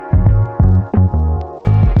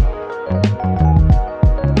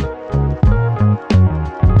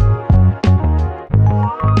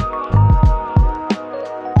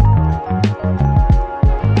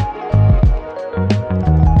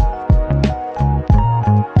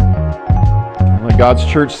God's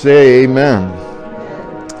church say amen.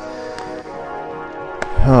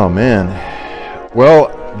 Oh man.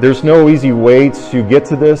 Well, there's no easy way to get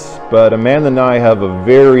to this, but Amanda and I have a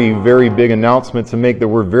very, very big announcement to make that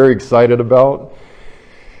we're very excited about.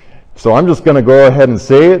 So I'm just going to go ahead and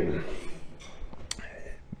say it.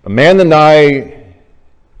 Amanda and I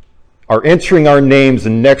are entering our names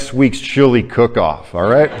in next week's chili cook-off, all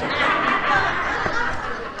right?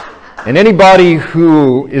 And anybody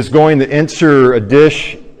who is going to enter a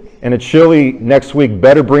dish and a chili next week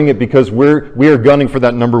better bring it, because we are gunning for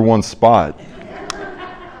that number one spot.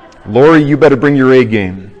 Lori, you better bring your A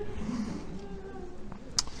game.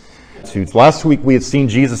 Last week we had seen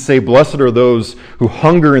Jesus say, "Blessed are those who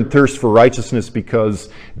hunger and thirst for righteousness, because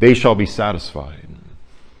they shall be satisfied."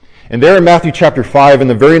 And there in Matthew chapter 5, in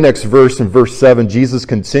the very next verse, in verse 7, Jesus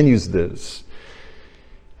continues this.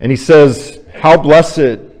 And he says, how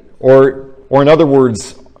blessed, or in other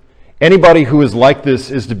words, anybody who is like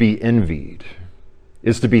this is to be envied,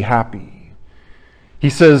 is to be happy.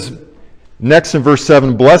 He says, next in verse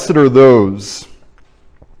 7, blessed are those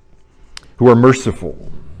who are merciful,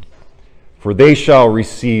 for they shall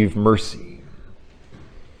receive mercy.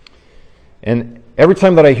 And every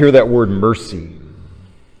time that I hear that word mercy,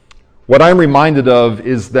 what I'm reminded of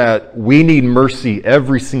is that we need mercy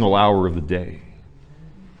every single hour of the day.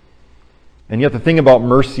 And yet the thing about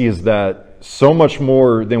mercy is that so much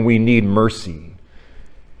more than we need mercy,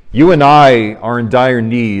 you and I are in dire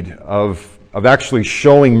need of actually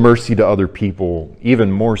showing mercy to other people,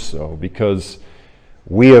 even more so, because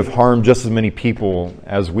we have harmed just as many people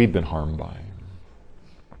as we've been harmed by.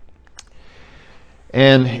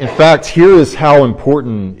 And in fact, here is how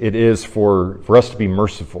important it is for us to be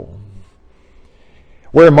merciful.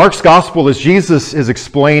 Where in Mark's gospel, as Jesus is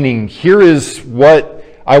explaining, here is what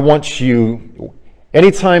I want you,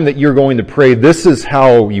 anytime that you're going to pray, this is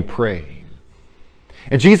how you pray.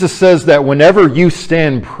 And Jesus says that whenever you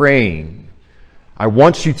stand praying, I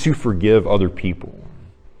want you to forgive other people.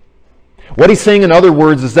 What he's saying, in other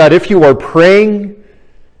words, is that if you are praying,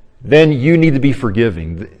 then you need to be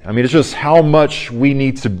forgiving. I mean, it's just how much we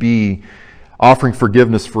need to be offering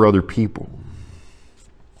forgiveness for other people.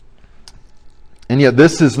 And yet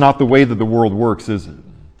this is not the way that the world works, is it?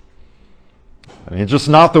 I mean, it's just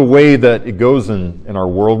not the way that it goes in our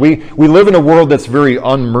world. We live in a world that's very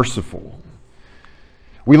unmerciful.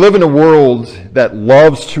 We live in a world that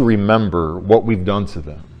loves to remember what we've done to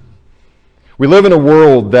them. We live in a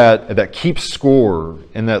world that keeps score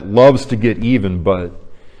and that loves to get even, but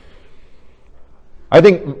I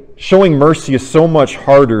think showing mercy is so much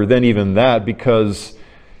harder than even that, because,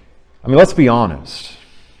 I mean, let's be honest.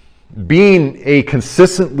 Being a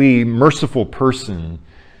consistently merciful person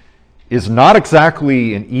is not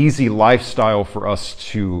exactly an easy lifestyle for us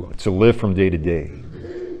to live from day to day.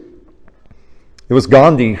 It was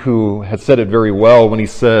Gandhi who had said it very well when he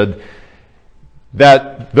said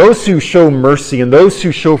that those who show mercy and those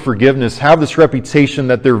who show forgiveness have this reputation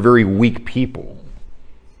that they're very weak people.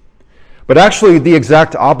 But actually, the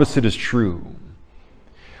exact opposite is true.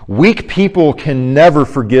 Weak people can never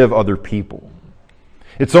forgive other people.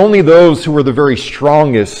 It's only those who are the very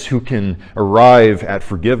strongest who can arrive at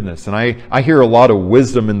forgiveness. And I hear a lot of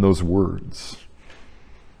wisdom in those words.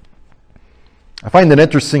 I find it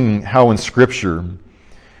interesting how in Scripture,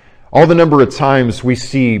 all the number of times we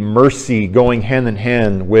see mercy going hand in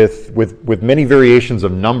hand with many variations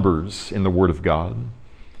of numbers in the Word of God.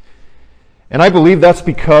 And I believe that's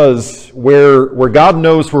because where God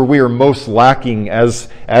knows where we are most lacking as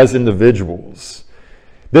individuals,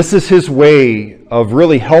 this is His way of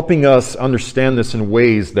really helping us understand this in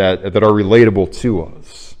ways that are relatable to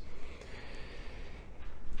us.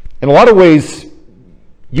 In a lot of ways,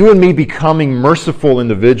 you and me becoming merciful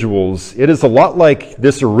individuals, it is a lot like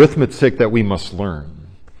this arithmetic that we must learn.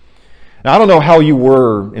 Now, I don't know how you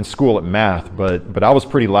were in school at math, but I was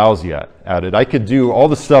pretty lousy at it. I could do all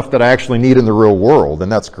the stuff that I actually need in the real world, and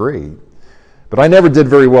that's great. But I never did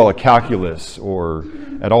very well at calculus or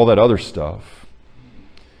at all that other stuff.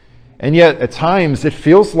 And yet, at times, it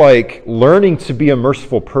feels like learning to be a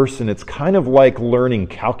merciful person, it's kind of like learning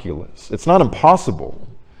calculus. It's not impossible,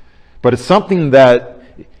 but it's something that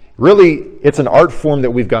really, it's an art form that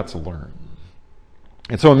we've got to learn.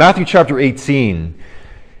 And so in Matthew chapter 18,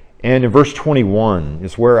 and in verse 21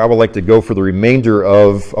 is where I would like to go for the remainder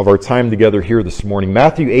of our time together here this morning.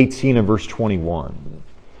 Matthew 18 and verse 21.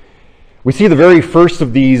 We see the very first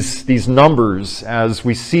of these numbers as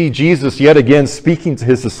we see Jesus yet again speaking to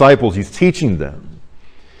His disciples. He's teaching them.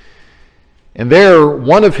 And there,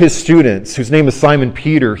 one of His students, whose name is Simon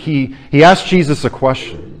Peter, he asked Jesus a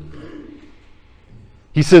question.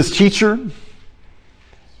 He says, "Teacher,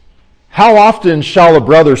 How often shall a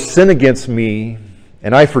brother sin against me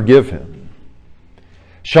and I forgive him?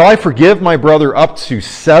 Shall I forgive my brother up to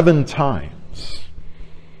 7 times?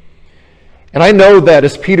 And I know that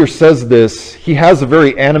as Peter says this, he has a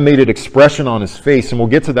very animated expression on his face, and we'll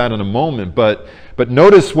get to that in a moment, but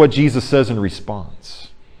notice what Jesus says in response.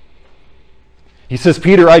 He says,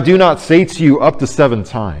 Peter, I do not say to you up to 7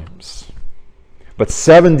 times, but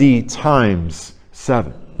 70 times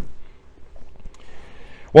 7.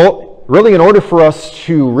 Well, really, in order for us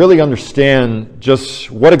to really understand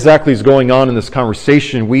just what exactly is going on in this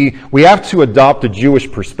conversation, we have to adopt a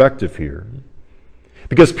Jewish perspective here.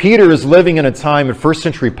 Because Peter is living in a time in first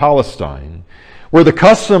century Palestine where the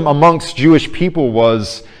custom amongst Jewish people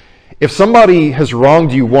was, if somebody has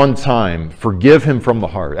wronged you one time, forgive him from the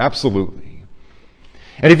heart. Absolutely.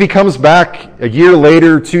 And if he comes back a year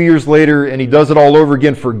later, 2 years later, and he does it all over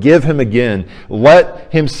again, forgive him again.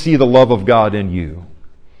 Let him see the love of God in you.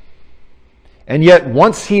 And yet,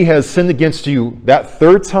 once he has sinned against you that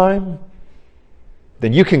 3rd time,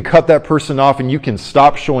 then you can cut that person off and you can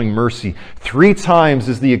stop showing mercy. 3 times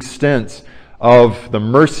is the extent of the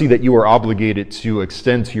mercy that you are obligated to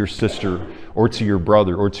extend to your sister or to your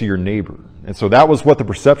brother or to your neighbor. And so that was what the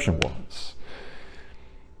perception was.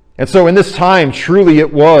 And so in this time, truly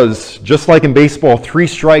it was, just like in baseball, 3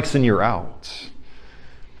 strikes and you're out.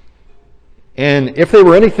 And if they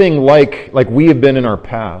were anything like we have been in our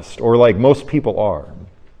past, or like most people are,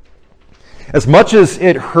 as much as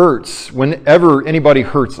it hurts whenever anybody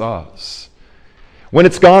hurts us, when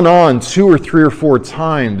it's gone on 2 or 3 or 4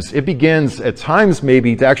 times, it begins at times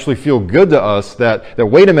maybe to actually feel good to us that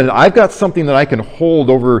wait a minute, I've got something that I can hold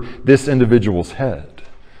over this individual's head.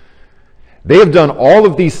 They have done all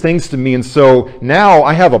of these things to me, and so now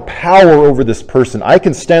I have a power over this person. I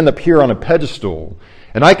can stand up here on a pedestal,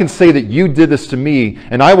 and I can say that you did this to me,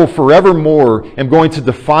 and I will forevermore am going to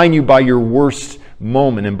define you by your worst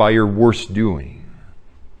moment and by your worst doing.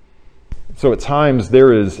 So at times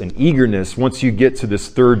there is an eagerness once you get to this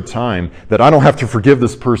 3rd time that I don't have to forgive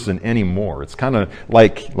this person anymore. It's kind of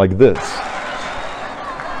like this.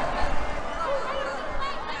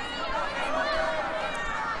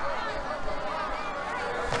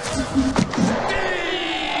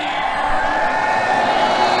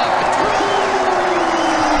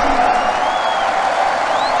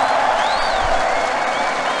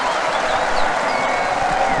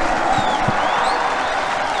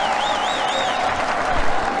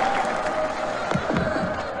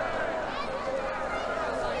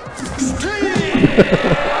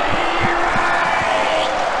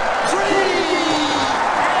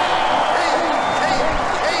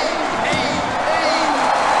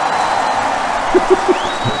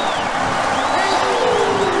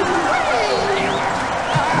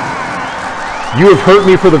 You have hurt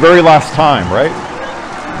me for the very last time, right?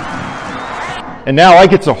 And now I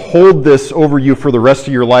get to hold this over you for the rest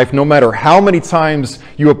of your life, no matter how many times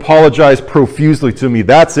you apologize profusely to me.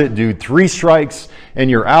 That's it, dude. 3 strikes and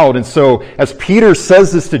you're out. And so as Peter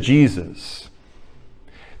says this to Jesus,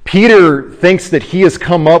 Peter thinks that he has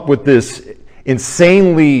come up with this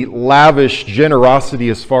insanely lavish generosity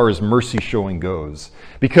as far as mercy showing goes.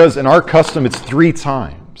 Because in our custom, it's 3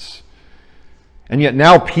 times. And yet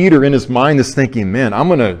now Peter in his mind is thinking, man, I'm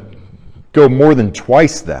going to go more than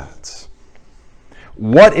twice that.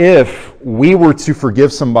 What if we were to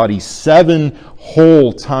forgive somebody 7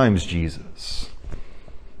 whole times, Jesus?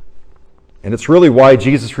 And it's really why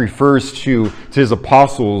Jesus refers to his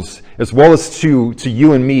apostles as well as to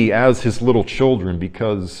you and me as his little children,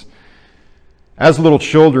 because as little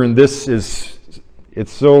children, it's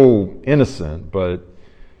so innocent, but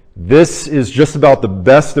this is just about the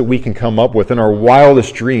best that we can come up with in our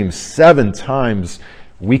wildest dreams. 7 times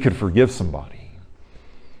we could forgive somebody.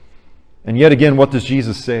 And yet again, what does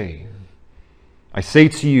Jesus say? I say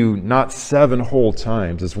to you, not 7 whole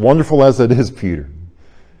times, as wonderful as it is, Peter,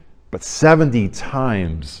 but 70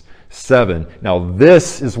 times 7. Now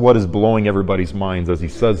this is what is blowing everybody's minds as he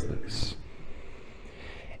says this.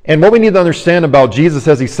 And what we need to understand about Jesus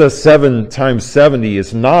as he says 7 times 70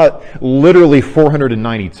 is not literally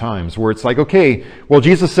 490 times, where it's like, okay, well,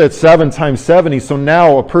 Jesus said 7 times 70, so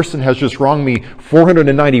now a person has just wronged me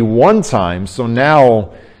 491 times, so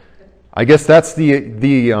now I guess that's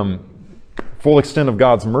the full extent of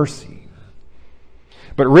God's mercy.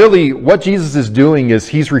 But really, what Jesus is doing is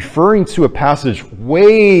he's referring to a passage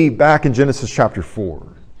way back in Genesis chapter 4,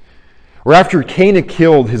 where after Cain had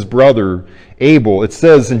killed his brother Abel, it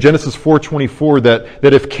says in Genesis 4:24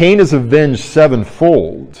 that if Cain is avenged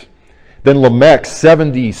 7-fold, then Lamech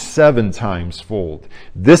 77 times fold.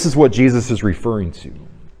 This is what Jesus is referring to.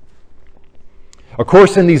 Of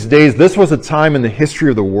course, in these days, this was a time in the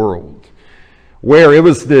history of the world where it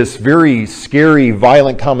was this very scary,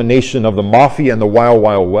 violent combination of the mafia and the Wild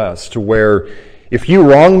Wild West, to where if you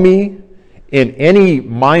wrong me in any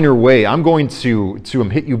minor way, I'm going to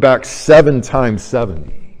hit you back 7 times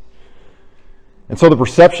 70. And so the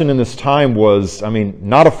perception in this time was,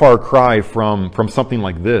 not a far cry from something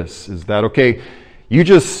like this, is that, okay, you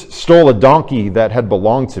just stole a donkey that had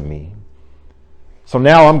belonged to me, so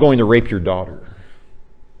now I'm going to rape your daughter.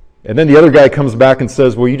 And then the other guy comes back and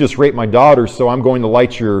says, well, you just raped my daughter, so I'm going to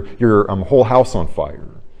light your whole house on fire.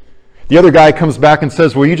 The other guy comes back and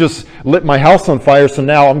says, well, you just lit my house on fire, so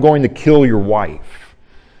now I'm going to kill your wife.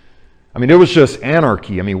 It was just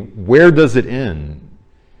anarchy. Where does it end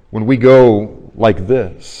when we go like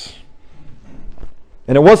this?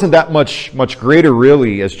 And it wasn't that much greater,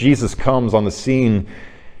 really, as Jesus comes on the scene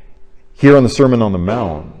here on the Sermon on the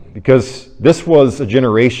Mount, because this was a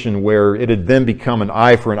generation where it had then become an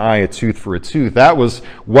eye for an eye, a tooth for a tooth. That was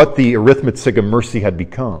what the arithmetic of mercy had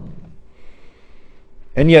become.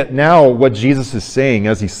 And yet now what Jesus is saying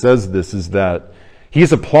as he says this is that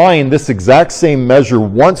he's applying this exact same measure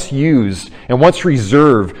once used and once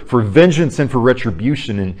reserved for vengeance and for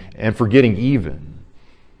retribution and for getting even.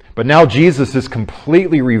 But now Jesus is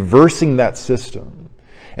completely reversing that system.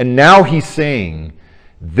 And now he's saying,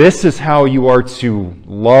 this is how you are to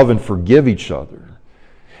love and forgive each other.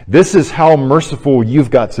 This is how merciful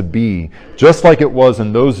you've got to be, just like it was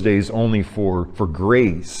in those days, only for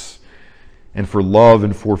grace and for love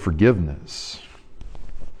and for forgiveness.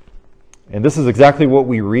 And this is exactly what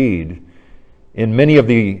we read in many of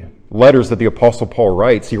the letters that the Apostle Paul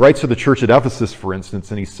writes. He writes to the church at Ephesus, for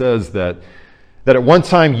instance, and he says that at one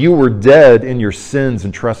time you were dead in your sins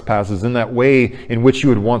and trespasses, in that way in which you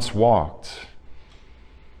had once walked.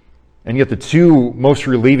 And yet the two most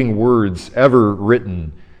relieving words ever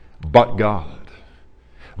written, but God.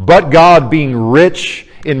 But God being rich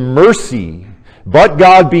in mercy, but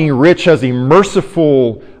God being rich as a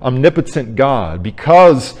merciful, omnipotent God,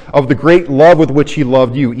 because of the great love with which he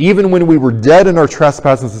loved you, even when we were dead in our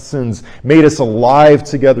trespasses and sins, made us alive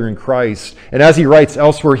together in Christ. And as he writes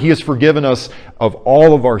elsewhere, he has forgiven us of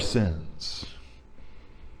all of our sins.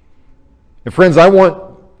 And friends, I want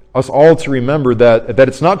us all to remember that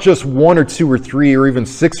it's not just 1 or 2 or 3 or even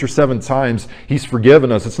 6 or 7 times he's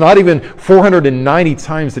forgiven us. It's not even 490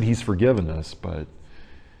 times that he's forgiven us, but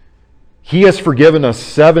he has forgiven us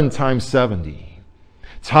 7 times 70,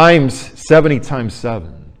 times 70 times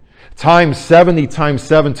 7, times 70 times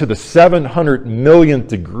 7 to the 700 millionth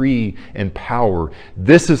degree in power.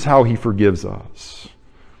 This is how he forgives us.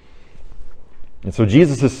 And so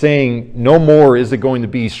Jesus is saying, no more is it going to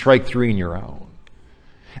be strike 3 and you're out.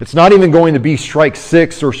 It's not even going to be strike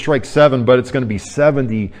 6 or strike 7, but it's going to be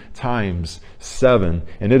 70 times 7.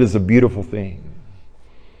 And it is a beautiful thing.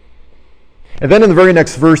 And then in the very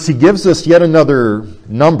next verse, he gives us yet another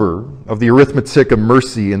number of the arithmetic of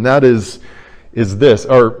mercy, and that is this.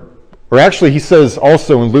 Or actually, he says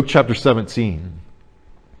also in Luke chapter 17,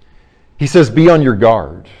 he says, be on your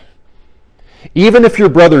guard. Even if your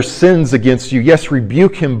brother sins against you, yes,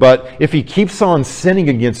 rebuke him, but if he keeps on sinning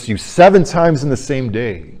against you 7 times in the same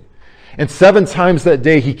day, and 7 times that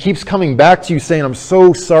day he keeps coming back to you saying, I'm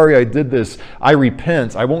so sorry I did this, I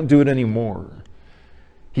repent, I won't do it anymore.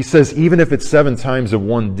 He says, even if it's 7 times in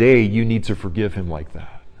one day, you need to forgive him like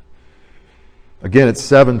that. Again, it's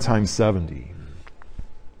 7 times 70.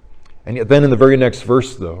 And yet then in the very next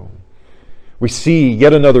verse, though, we see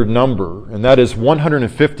yet another number, and that is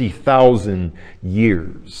 150,000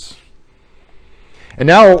 years. And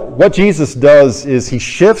now what Jesus does is he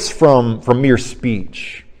shifts from mere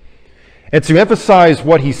speech. And to emphasize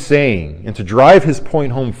what he's saying and to drive his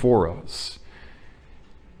point home for us,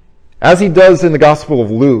 as he does in the Gospel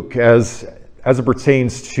of Luke, as it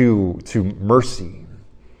pertains to mercy.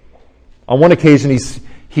 On one occasion,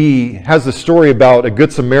 he has a story about a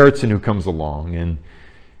good Samaritan who comes along, and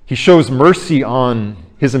he shows mercy on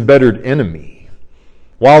his embittered enemy,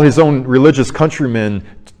 while his own religious countrymen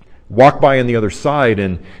walk by on the other side.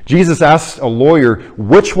 And Jesus asks a lawyer,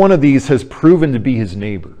 which one of these has proven to be his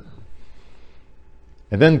neighbor?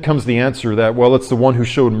 And then comes the answer that, well, it's the one who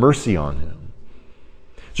showed mercy on him.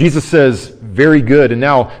 Jesus says, very good, and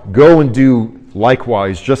now go and do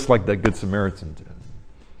likewise, just like that good Samaritan did.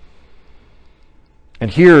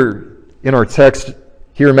 And here in our text,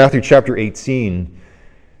 here in Matthew chapter 18,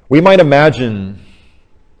 we might imagine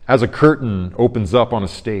as a curtain opens up on a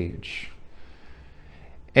stage,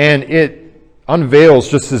 and it unveils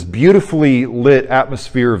just this beautifully lit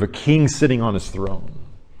atmosphere of a king sitting on his throne.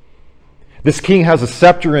 This king has a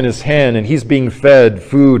scepter in his hand, and he's being fed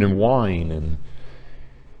food and wine, and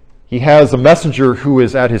he has a messenger who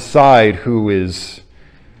is at his side who is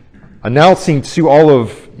announcing to all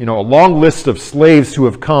of, a long list of slaves who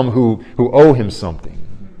have come who owe him something.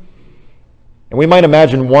 And we might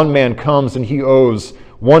imagine one man comes and he owes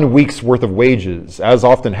 1 week's worth of wages, as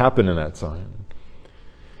often happened in that time.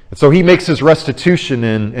 And so he makes his restitution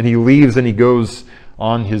and he leaves and he goes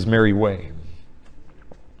on his merry way.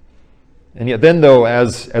 And yet then, though,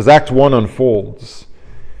 as Act 1 unfolds,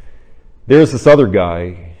 there's this other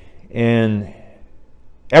guy, and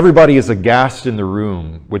everybody is aghast in the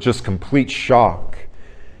room with just complete shock.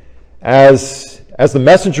 As the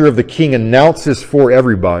messenger of the king announces for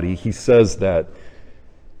everybody, he says that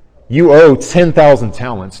you owe 10,000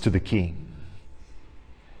 talents to the king.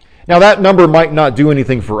 Now that number might not do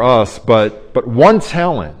anything for us, but 1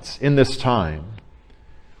 talent in this time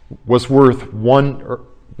was worth one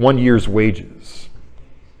year's wages.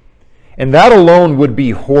 And that alone would be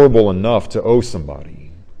horrible enough to owe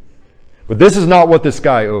somebody. But this is not what this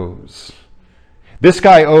guy owes. This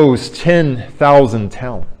guy owes 10,000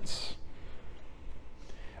 talents.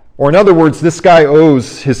 Or in other words, this guy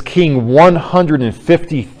owes his king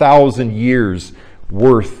 150,000 years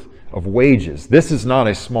worth of wages. This is not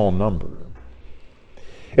a small number.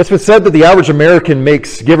 It's been said that the average American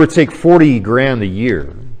makes, give or take, 40 grand a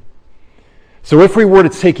year. So if we were to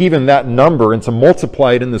take even that number and to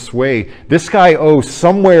multiply it in this way, this guy owes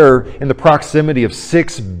somewhere in the proximity of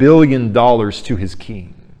 $6 billion to his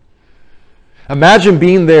king. Imagine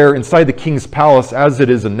being there inside the king's palace as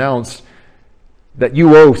it is announced that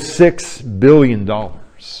you owe $6 billion.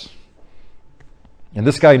 And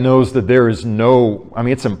this guy knows that there is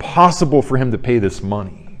it's impossible for him to pay this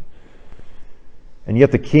money. And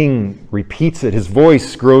yet the king repeats it. His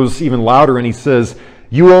voice grows even louder and he says,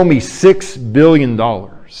 "You owe me $6 billion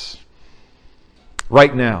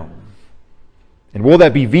right now. And will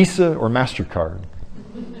that be Visa or MasterCard?"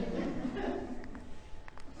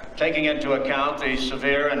 Taking into account the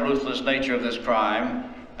severe and ruthless nature of this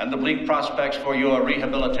crime and the bleak prospects for your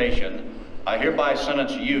rehabilitation, I hereby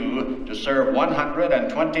sentence you to serve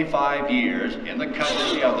 125 years in the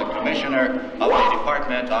custody of the Commissioner of the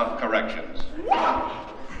Department of Corrections.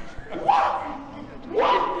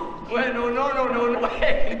 Wait, no,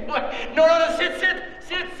 sit.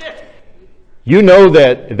 You know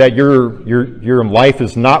that your life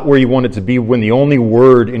is not where you want it to be when the only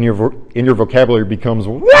word in your vocabulary becomes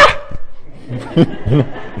wah!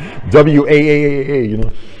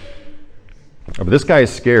 W-A-A-A-A, But this guy is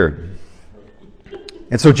scared.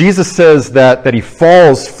 And so Jesus says that he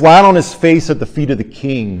falls flat on his face at the feet of the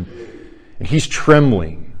king, and he's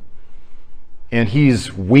trembling, and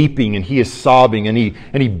he's weeping, and he is sobbing, and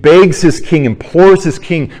he begs his king, implores his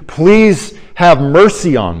king, "Please have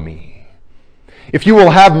mercy on me. If you will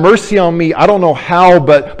have mercy on me, I don't know how,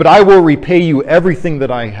 but I will repay you everything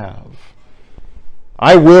that I have.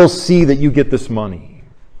 I will see that you get this money."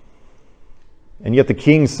 And yet the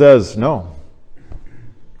king says, "No.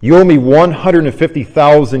 You owe me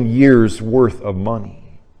 150,000 years worth of money."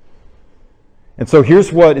 And so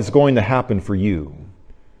here's what is going to happen for you.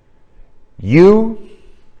 You,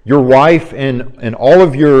 your wife, and all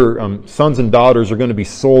of your sons and daughters are going to be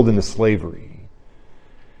sold into slavery,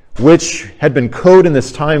 which had been code in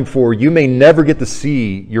this time for you may never get to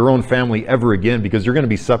see your own family ever again because you're going to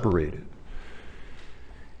be separated.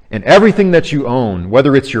 And everything that you own,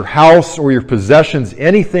 whether it's your house or your possessions,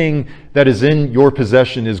 anything that is in your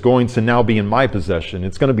possession is going to now be in my possession.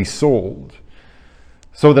 It's going to be sold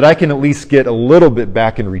so that I can at least get a little bit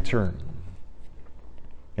back in return.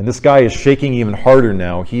 And this guy is shaking even harder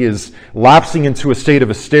now. He is lapsing into a state of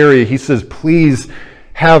hysteria. He says, "Please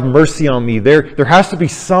have mercy on me. There has to be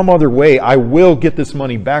some other way. I will get this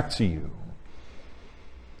money back to you."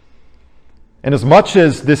 And as much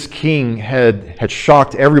as this king had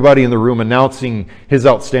shocked everybody in the room announcing his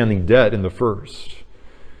outstanding debt in the first,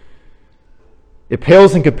 it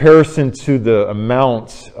pales in comparison to the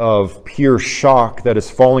amount of pure shock that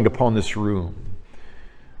is falling upon this room,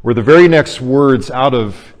 where the very next words out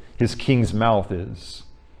of his king's mouth is,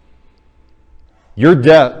 "Your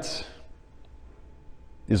debt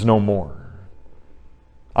is no more.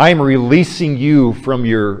 I am releasing you from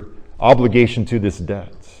your obligation to this debt.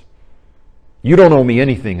 You don't owe me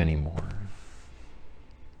anything anymore.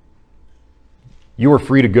 You are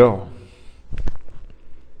free to go."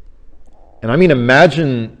 And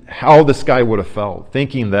imagine how this guy would have felt,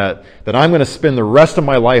 thinking that I'm going to spend the rest of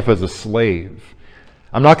my life as a slave.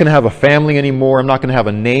 I'm not going to have a family anymore. I'm not going to have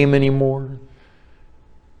a name anymore.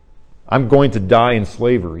 I'm going to die in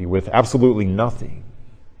slavery with absolutely nothing.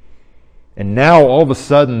 And now, all of a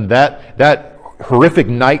sudden, that horrific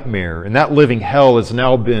nightmare and that living hell has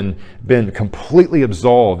now been completely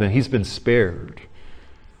absolved, and he's been spared.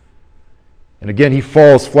 And again, he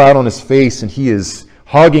falls flat on his face and he is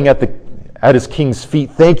hogging at his king's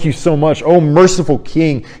feet. Thank you so much. Oh, merciful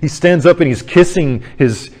king. He stands up and he's kissing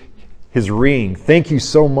his ring. Thank you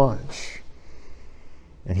so much.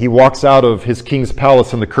 And he walks out of his king's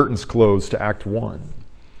palace and the curtains close to Act 1.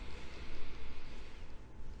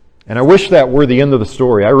 And I wish that were the end of the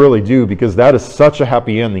story. I really do, because that is such a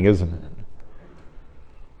happy ending, isn't it?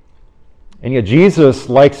 And yet Jesus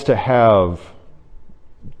likes to have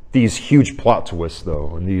these huge plot twists,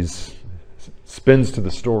 though, and these spins to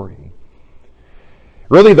the story.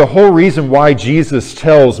 Really, the whole reason why Jesus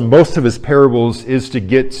tells most of his parables is to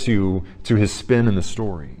get to his spin in the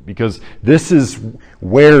story, because this is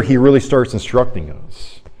where he really starts instructing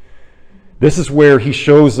us. This is where he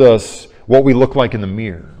shows us what we look like in the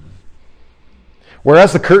mirror.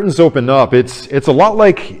 Whereas the curtains open up, it's a lot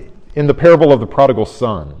like in the parable of the prodigal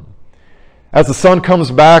son. As the son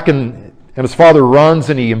comes back and his father runs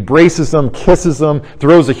and he embraces him, kisses him,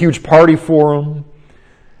 throws a huge party for him.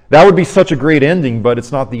 That would be such a great ending, but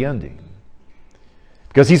it's not the ending.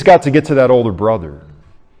 Because he's got to get to that older brother.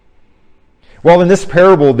 Well, in this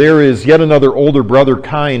parable, there is yet another older brother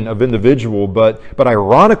kind of individual, but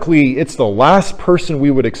ironically, it's the last person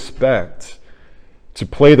we would expect to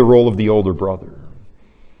play the role of the older brother.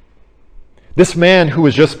 This man who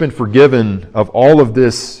has just been forgiven of all of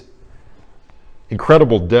this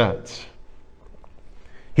incredible debt.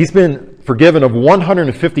 He's been forgiven of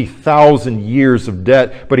 150,000 years of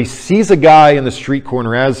debt, but he sees a guy in the street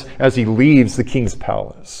corner as he leaves the king's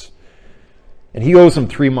palace. And he owes him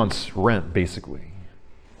 3 months' rent, basically.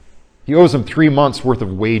 He owes him 3 months' worth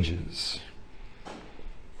of wages.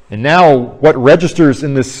 And now what registers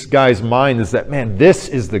in this guy's mind is that, man, this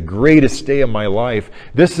is the greatest day of my life.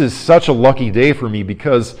 This is such a lucky day for me,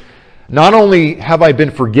 because not only have I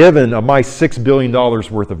been forgiven of my $6 billion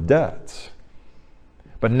worth of debt,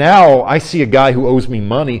 but now I see a guy who owes me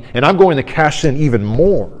money, and I'm going to cash in even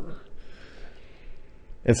more.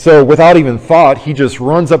 And so without even thought, he just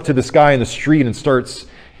runs up to this guy in the street and starts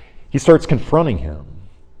confronting him.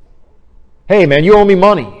 Hey, man, you owe me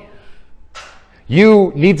money.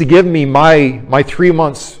 You need to give me my 3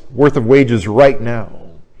 months worth of wages right now.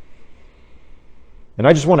 And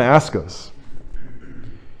I just want to ask us,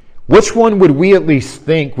 which one would we at least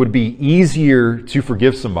think would be easier to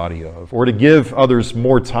forgive somebody of, or to give others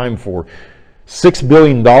more time for? $6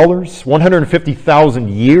 billion, 150,000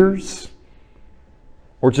 years,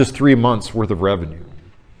 or just 3 months worth of revenue?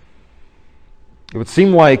 It would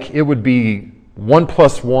seem like it would be 1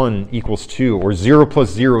 + 1 = 2, or 0 +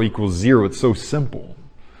 0 = 0. It's so simple.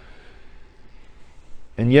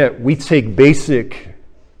 And yet we take basic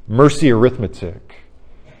mercy arithmetic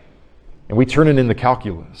and we turn it into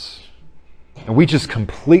calculus. And we just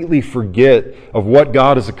completely forget of what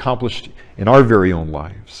God has accomplished in our very own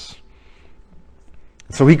lives.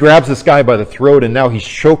 So he grabs this guy by the throat, and now he's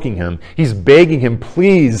choking him. He's begging him,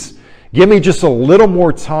 please, give me just a little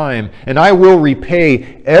more time, and I will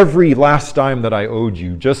repay every last dime that I owed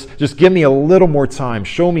you. Just give me a little more time.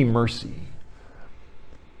 Show me mercy.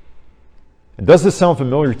 And does this sound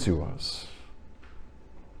familiar to us?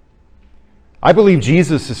 I believe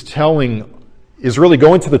Jesus is really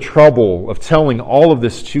going to the trouble of telling all of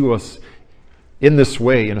this to us in this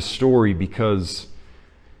way, in a story, because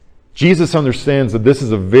Jesus understands that this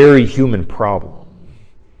is a very human problem.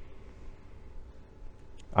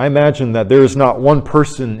 I imagine that there is not one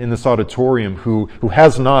person in this auditorium who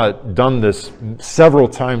has not done this several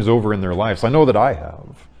times over in their lives. I know that I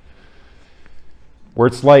have. Where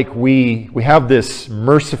it's like we have this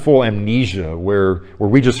merciful amnesia where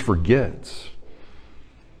we just forget.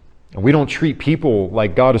 And we don't treat people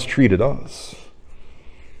like God has treated us.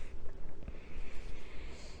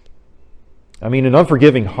 I mean, an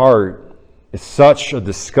unforgiving heart is such a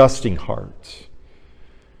disgusting heart.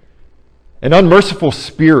 An unmerciful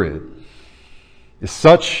spirit is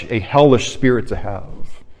such a hellish spirit to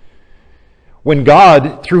have. When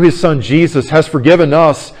God, through his son Jesus, has forgiven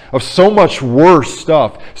us of so much worse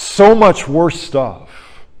stuff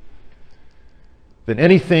than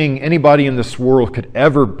anything anybody in this world could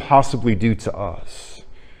ever possibly do to us.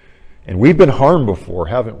 And we've been harmed before,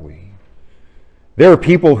 haven't we? There are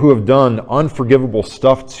people who have done unforgivable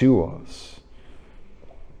stuff to us.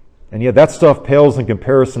 And yet that stuff pales in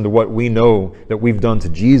comparison to what we know that we've done to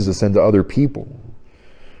Jesus and to other people.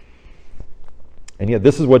 And yet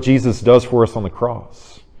this is what Jesus does for us on the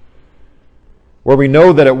cross. Where we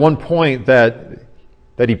know that at one point that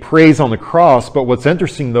he prays on the cross, but what's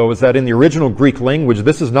interesting though is that in the original Greek language,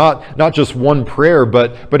 this is not just one prayer,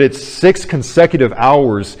 but it's 6 consecutive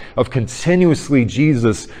hours of continuously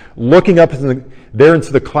Jesus looking up there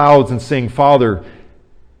into the clouds and saying, Father,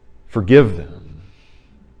 Forgive them.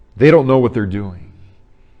 They don't know what they're doing.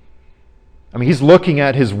 I mean, he's looking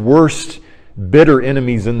at his worst bitter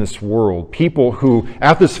enemies in this world. People who,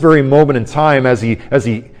 at this very moment in time, as he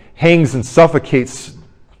hangs and suffocates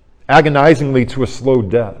agonizingly to a slow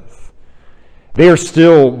death, they are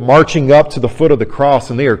still marching up to the foot of the cross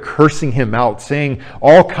and they are cursing him out, saying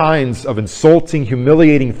all kinds of insulting,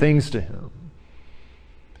 humiliating things to him.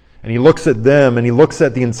 And he looks at them and he looks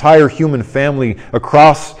at the entire human family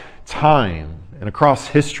across time and across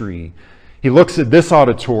history. He looks at this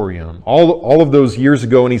auditorium all of those years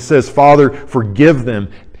ago and he says, Father, forgive them.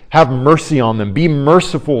 Have mercy on them. Be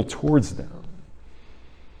merciful towards them.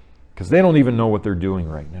 Because they don't even know what they're doing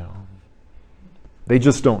right now. They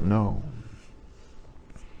just don't know.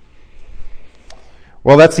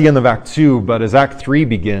 Well, that's the end of Act 2, but as Act 3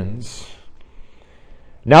 begins,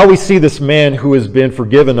 now we see this man who has been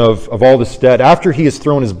forgiven of all this debt after he has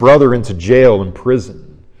thrown his brother into jail and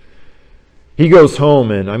prison. He goes home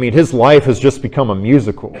and, his life has just become a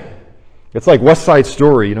musical. It's like West Side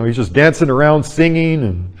Story, he's just dancing around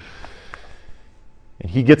singing and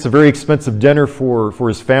he gets a very expensive dinner for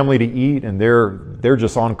his family to eat and they're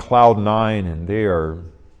just on cloud nine and they are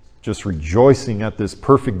just rejoicing at this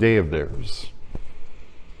perfect day of theirs.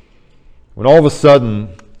 When all of a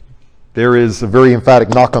sudden, there is a very emphatic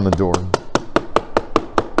knock on the door.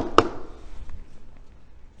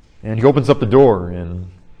 And he opens up the door, and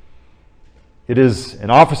it is an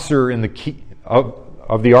officer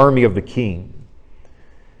of the army of the king.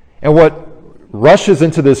 And what rushes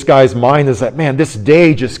into this guy's mind is that, man, this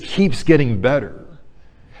day just keeps getting better.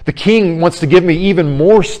 The king wants to give me even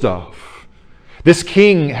more stuff. This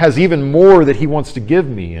king has even more that he wants to give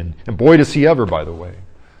me. And boy, does he ever, by the way.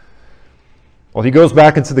 Well, he goes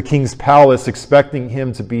back into the king's palace expecting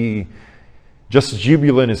him to be just as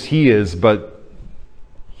jubilant as he is, but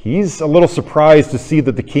he's a little surprised to see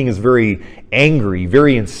that the king is very angry,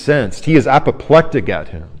 very incensed. He is apoplectic at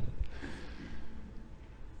him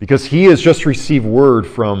because he has just received word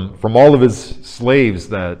from all of his slaves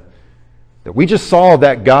that we just saw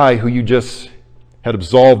that guy who you just had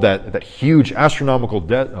absolved that huge astronomical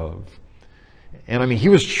debt of. And he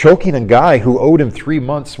was choking a guy who owed him 3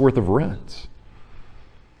 months worth of rent.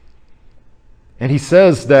 And he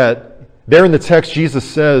says that, there in the text, Jesus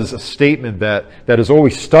says a statement that has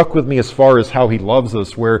always stuck with me as far as how he loves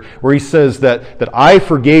us, where he says that I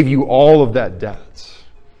forgave you all of that debt.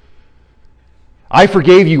 I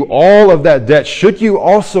forgave you all of that debt. Should you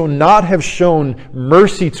also not have shown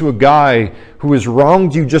mercy to a guy who has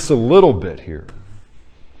wronged you just a little bit here?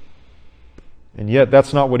 And yet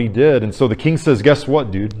that's not what he did. And so the king says, guess what,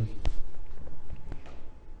 dude?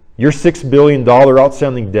 Your $6 billion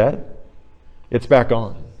outstanding debt, it's back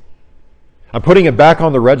on. I'm putting it back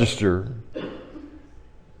on the register.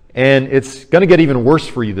 And it's going to get even worse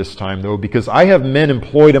for you this time, though, because I have men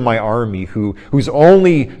employed in my army whose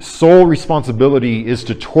only sole responsibility is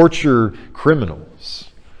to torture criminals.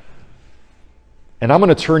 And I'm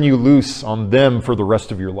going to turn you loose on them for the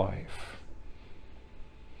rest of your life.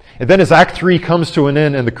 And then as Act 3 comes to an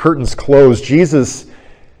end and the curtains close, Jesus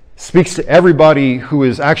speaks to everybody who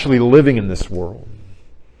is actually living in this world.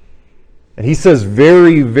 And he says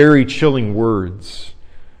very, very chilling words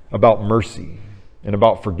about mercy and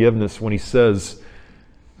about forgiveness when he says,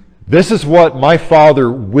 this is what my Father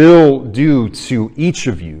will do to each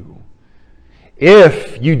of you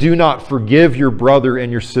if you do not forgive your brother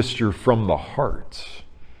and your sister from the heart.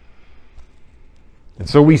 And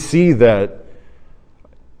so we see that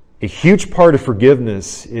a huge part of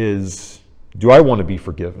forgiveness is, do I want to be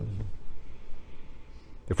forgiven?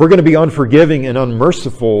 If we're going to be unforgiving and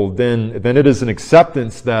unmerciful, then it is an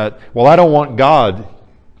acceptance that, well, I don't want God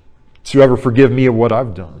to ever forgive me of what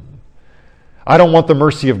I've done. I don't want the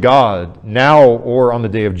mercy of God now or on the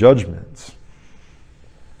day of judgment.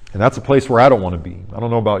 And that's a place where I don't want to be. I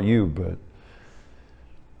don't know about you, but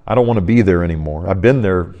I don't want to be there anymore. I've been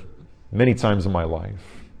there many times in my life.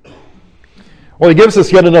 Well, he gives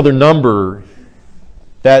us yet another number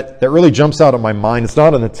that really jumps out of my mind. It's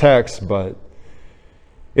not in the text, but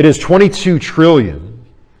it is 22 trillion,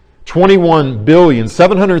 21 billion,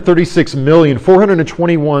 736 million,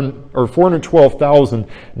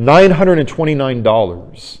 412,929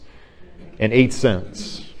 dollars and 8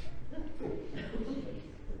 cents.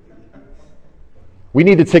 We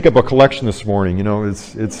need to take up a collection this morning.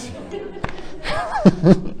 It's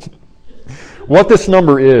what this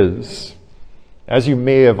number is, as you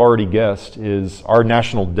may have already guessed, is our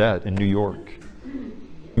national debt in New York.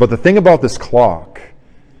 But the thing about this clock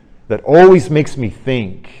that always makes me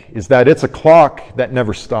think is that it's a clock that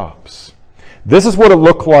never stops. This is what it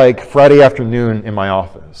looked like Friday afternoon in my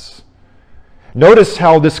office. Notice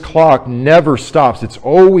how this clock never stops. It's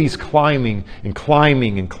always climbing and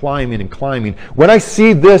climbing and climbing and climbing. When I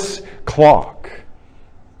see this clock,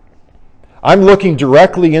 I'm looking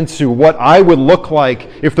directly into what I would look like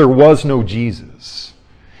if there was no Jesus.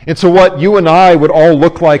 Into what you and I would all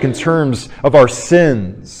look like in terms of our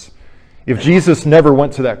sins if Jesus never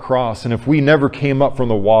went to that cross and if we never came up from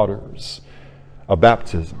the waters of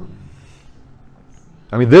baptism.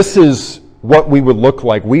 I mean, this is what we would look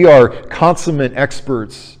like. We are consummate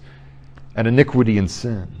experts at iniquity and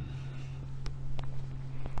sin.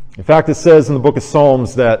 In fact, it says in the book of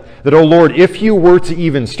Psalms that, oh Lord, if you were to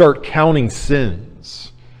even start counting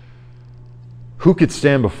sins, who could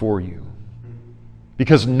stand before you?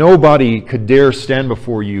 Because nobody could dare stand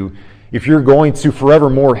before you if you're going to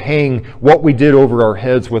forevermore hang what we did over our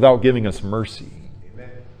heads without giving us mercy.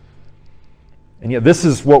 And yet this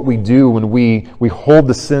is what we do when we hold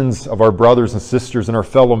the sins of our brothers and sisters and our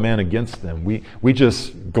fellow man against them. We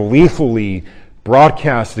just gleefully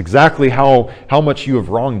broadcast exactly how much you have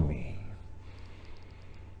wronged me.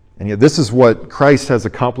 And yet this is what Christ has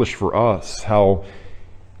accomplished for us. How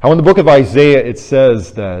in the book of Isaiah it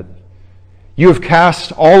says that you have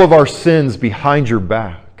cast all of our sins behind your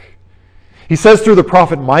back. He says through the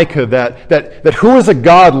prophet Micah that who is a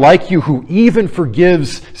God like you who even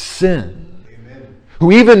forgives sin?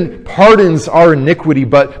 Who even pardons our iniquity,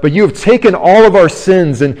 but you have taken all of our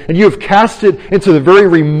sins and you have cast it into the very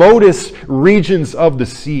remotest regions of the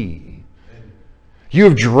sea. You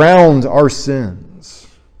have drowned our sins.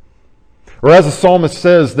 Or as the psalmist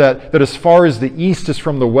says, that as far as the east is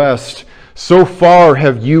from the west, so far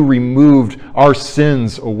have you removed our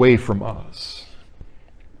sins away from us.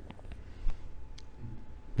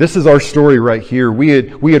 This is our story right here. We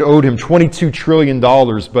had owed him $22 trillion,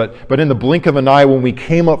 but in the blink of an eye when we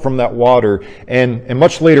came up from that water, and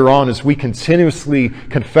much later on as we continuously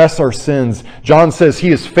confess our sins, John says he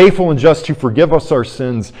is faithful and just to forgive us our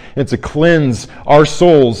sins and to cleanse our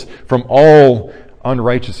souls from all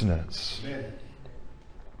unrighteousness. Amen.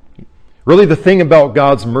 Really, the thing about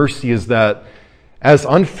God's mercy is that as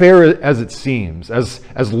unfair as it seems,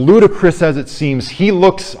 as ludicrous as it seems, he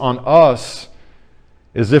looks on us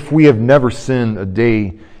as if we have never sinned a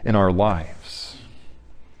day in our lives.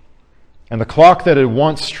 And the clock that had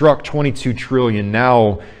once struck 22 trillion,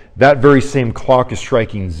 now that very same clock is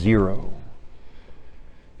striking 0.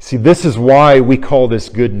 See, this is why we call this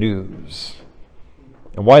good news.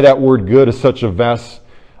 And why that word good is such a vast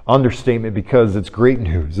understatement, because it's great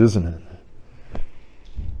news, isn't it?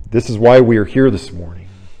 This is why we are here this morning.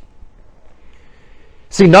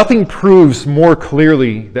 See, nothing proves more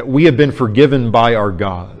clearly that we have been forgiven by our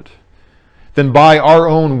God than by our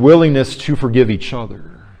own willingness to forgive each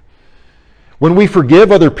other. When we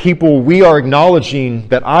forgive other people, we are acknowledging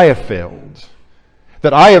that I have failed,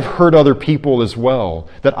 that I have hurt other people as well,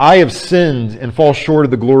 that I have sinned and fall short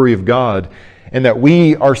of the glory of God, and that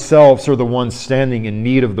we ourselves are the ones standing in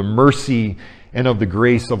need of the mercy and of the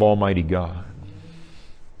grace of Almighty God.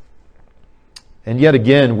 And yet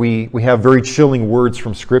again, we have very chilling words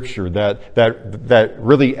from Scripture that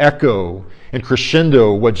really echo and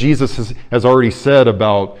crescendo what Jesus has already said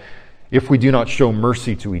about if we do not show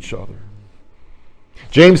mercy to each other.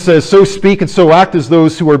 James says, "So speak and so act as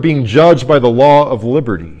those who are being judged by the law of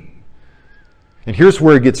liberty." And here's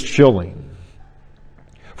where it gets chilling.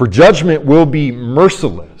 For judgment will be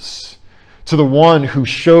merciless to the one who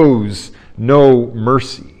shows no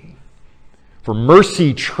mercy. For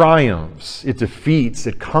mercy triumphs, it defeats,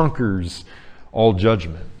 it conquers all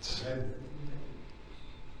judgment.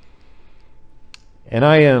 And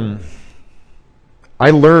I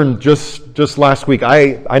learned just last week,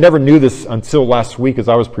 I never knew this until last week as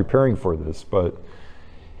I was preparing for this, but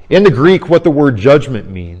in the Greek, what the word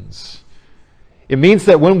judgment means, it means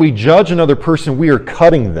that when we judge another person, we are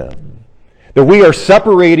cutting them. That we are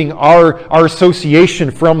separating our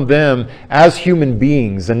association from them as human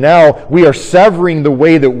beings. And now we are severing the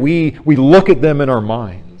way that we look at them in our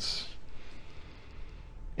minds.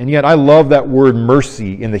 And yet I love that word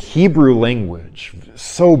mercy in the Hebrew language.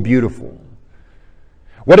 So beautiful.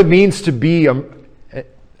 What it means to be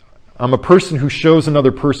I'm a person who shows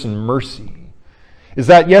another person mercy is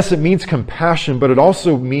that, yes, it means compassion, but it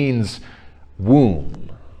also means womb.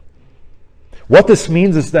 What this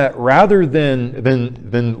means is that rather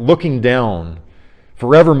than looking down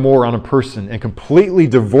forevermore on a person and completely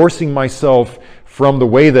divorcing myself from the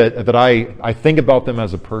way that I think about them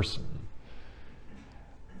as a person,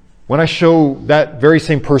 when I show that very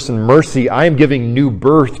same person mercy, I am giving new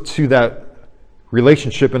birth to that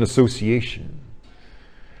relationship and association.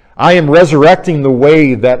 I am resurrecting the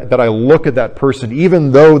way that I look at that person,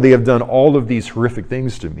 even though they have done all of these horrific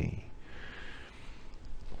things to me.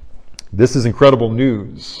 This is incredible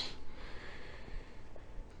news.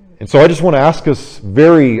 And so I just want to ask us a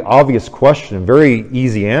very obvious question, very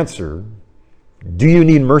easy answer. Do you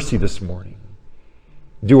need mercy this morning?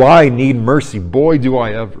 Do I need mercy? Boy, do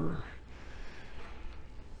I ever.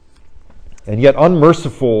 And yet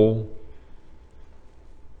unmerciful,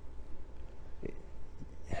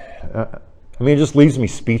 it just leaves me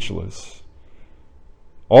speechless.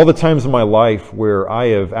 All the times in my life where I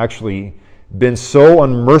have actually been so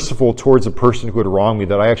unmerciful towards a person who had wronged me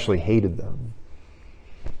that I actually hated them.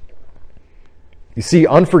 You see,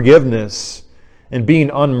 unforgiveness and being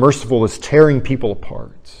unmerciful is tearing people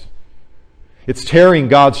apart. It's tearing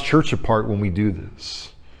God's church apart when we do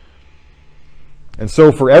this. And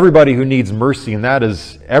so for everybody who needs mercy, and that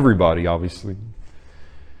is everybody, obviously,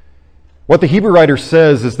 what the Hebrew writer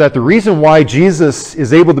says is that the reason why Jesus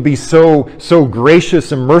is able to be so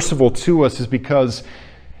gracious and merciful to us is because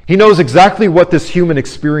he knows exactly what this human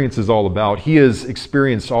experience is all about. He has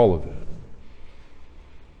experienced all of it.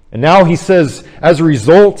 And now he says, as a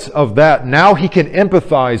result of that, now he can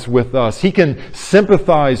empathize with us. He can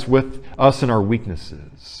sympathize with us in our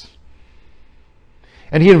weaknesses.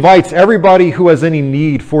 And he invites everybody who has any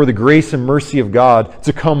need for the grace and mercy of God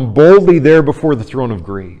to come boldly there before the throne of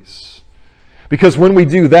grace. Because when we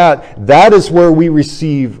do that, that is where we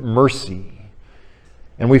receive mercy.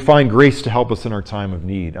 And we find grace to help us in our time of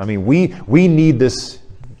need. We need this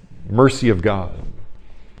mercy of God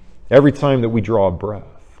every time that we draw a breath.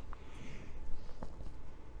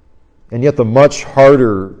 And yet the much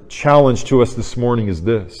harder challenge to us this morning is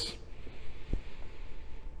this.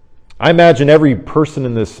 I imagine every person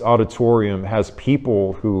in this auditorium has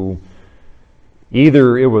people who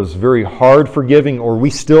either it was very hard forgiving or we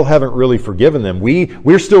still haven't really forgiven them.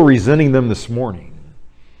 We're still resenting them this morning.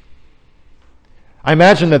 I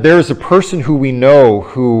imagine that there is a person who we know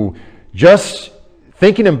who just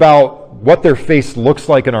thinking about what their face looks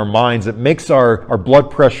like in our minds, it makes our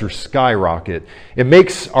blood pressure skyrocket. It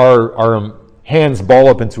makes our hands ball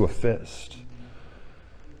up into a fist.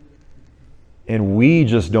 And we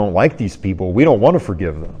just don't like these people. We don't want to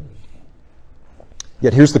forgive them.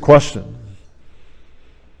 Yet here's the question.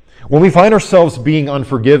 When we find ourselves being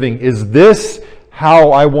unforgiving, is this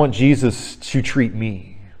how I want Jesus to treat me?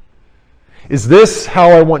 Is this how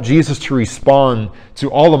I want Jesus to respond to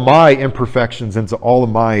all of my imperfections and to all of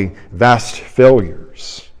my vast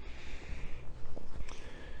failures?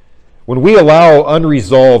 When we allow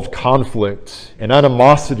unresolved conflict and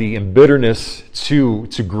animosity and bitterness to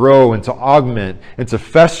grow and to augment and to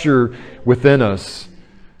fester within us,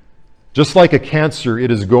 just like a cancer,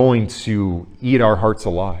 it is going to eat our hearts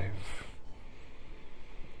alive.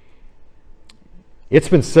 It's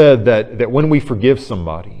been said that when we forgive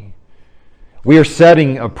somebody, we are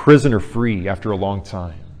setting a prisoner free after a long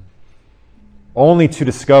time, only to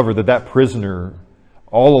discover that prisoner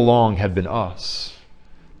all along had been us,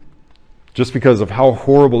 just because of how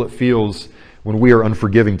horrible it feels when we are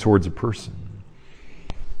unforgiving towards a person.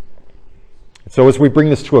 So as we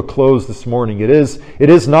bring this to a close this morning, it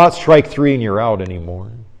is not strike three and you're out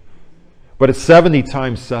anymore, but it's 70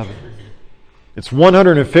 times 7. It's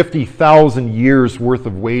 150,000 years worth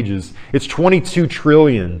of wages. It's 22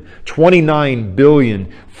 trillion, 29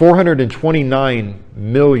 billion, 429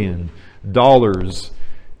 million dollars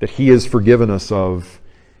that he has forgiven us of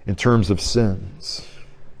in terms of sins.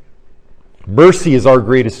 Mercy is our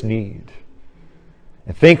greatest need.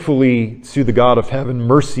 And thankfully, to the God of heaven,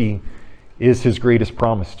 mercy is his greatest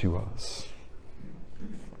promise to us.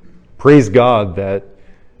 Praise God that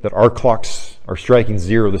our clocks are striking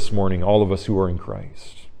 0 this morning, all of us who are in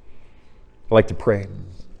Christ. I'd like to pray.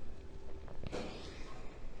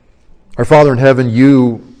 Our Father in heaven,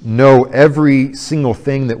 you know every single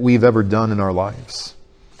thing that we've ever done in our lives.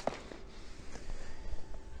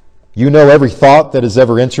 You know every thought that has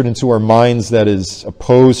ever entered into our minds that is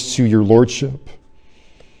opposed to your lordship.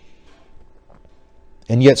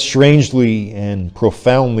 And yet strangely and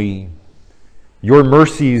profoundly, your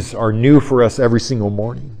mercies are new for us every single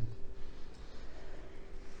morning.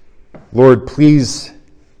 Lord, please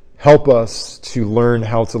help us to learn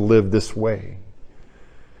how to live this way.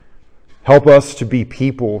 Help us to be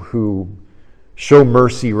people who show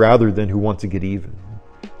mercy rather than who want to get even.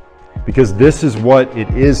 Because this is what it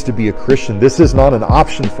is to be a Christian. This is not an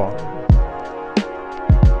option, Father.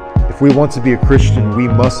 If we want to be a Christian, we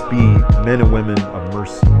must be men and women of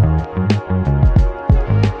mercy.